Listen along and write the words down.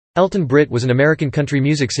Elton Britt was an American country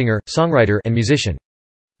music singer, songwriter, and musician.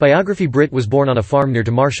 Biography. Britt was born on a farm near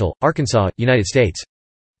to Marshall, Arkansas, United States.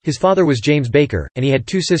 His father was James Baker, and he had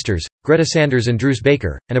two sisters, Gretta Sanders and Druse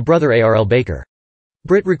Baker, and a brother Arl Baker.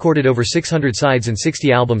 Britt recorded over 600 sides and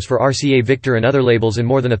 60 albums for RCA Victor and other labels in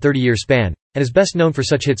more than a 30-year span, and is best known for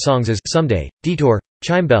such hit songs as Someday, Detour,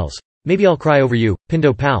 Chime Bells, Maybe I'll Cry Over You,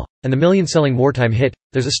 Pinto Pal, and the million-selling wartime hit,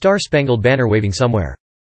 There's a Star-Spangled Banner Waving Somewhere.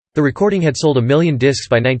 The recording had sold 1 million discs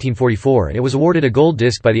by 1944 and it was awarded a gold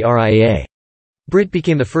disc by the RIAA. Britt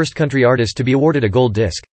became the first country artist to be awarded a gold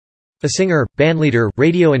disc. A singer, bandleader,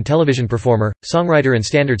 radio and television performer, songwriter and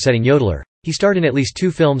standard-setting yodeler, he starred in at least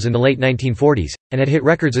 2 films in the late 1940s, and had hit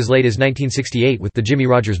records as late as 1968 with the Jimmie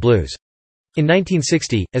Rodgers Blues. In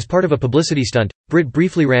 1960, as part of a publicity stunt, Britt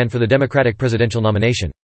briefly ran for the Democratic presidential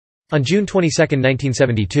nomination. On June 22,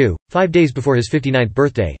 1972, 5 days before his 59th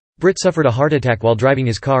birthday, Britt suffered a heart attack while driving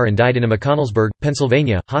his car and died in a McConnellsburg,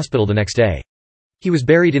 Pennsylvania, hospital the next day. He was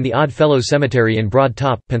buried in the Odd Fellows Cemetery in Broad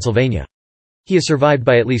Top, Pennsylvania. He is survived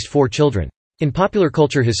by at least 4 children. In popular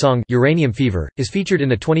culture, his song, Uranium Fever, is featured in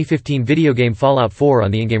the 2015 video game Fallout 4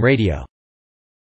 on the in-game radio.